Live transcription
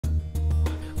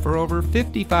For over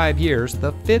 55 years,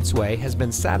 the Fitzway has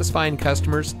been satisfying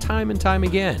customers time and time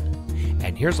again.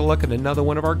 And here's a look at another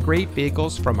one of our great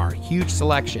vehicles from our huge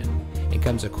selection. It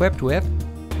comes equipped with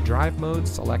drive mode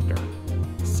selector,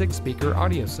 6-speaker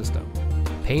audio system,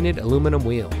 painted aluminum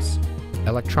wheels,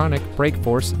 electronic brake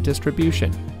force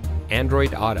distribution,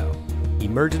 Android Auto,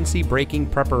 emergency braking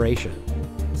preparation,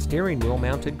 steering wheel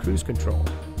mounted cruise control,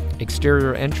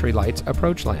 exterior entry lights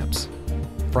approach lamps,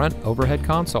 front overhead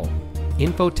console,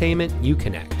 infotainment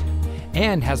Uconnect,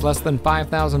 and has less than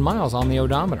 5,000 miles on the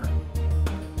odometer.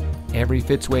 Every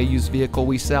Fitzway used vehicle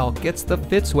we sell gets the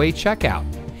Fitzway checkout.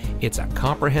 It's a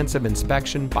comprehensive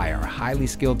inspection by our highly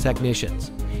skilled technicians,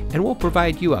 and we'll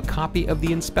provide you a copy of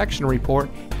the inspection report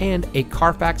and a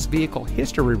Carfax vehicle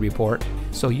history report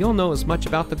so you'll know as much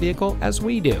about the vehicle as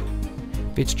we do.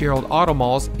 Fitzgerald Auto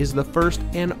Malls is the first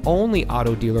and only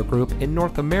auto dealer group in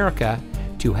North America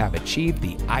to have achieved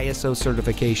the ISO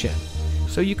certification,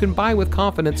 so you can buy with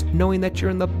confidence knowing that you're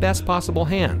in the best possible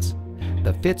hands.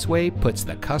 The Fitzway puts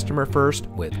the customer first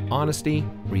with honesty,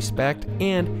 respect,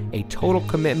 and a total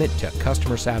commitment to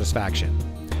customer satisfaction.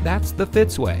 That's the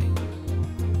Fitzway.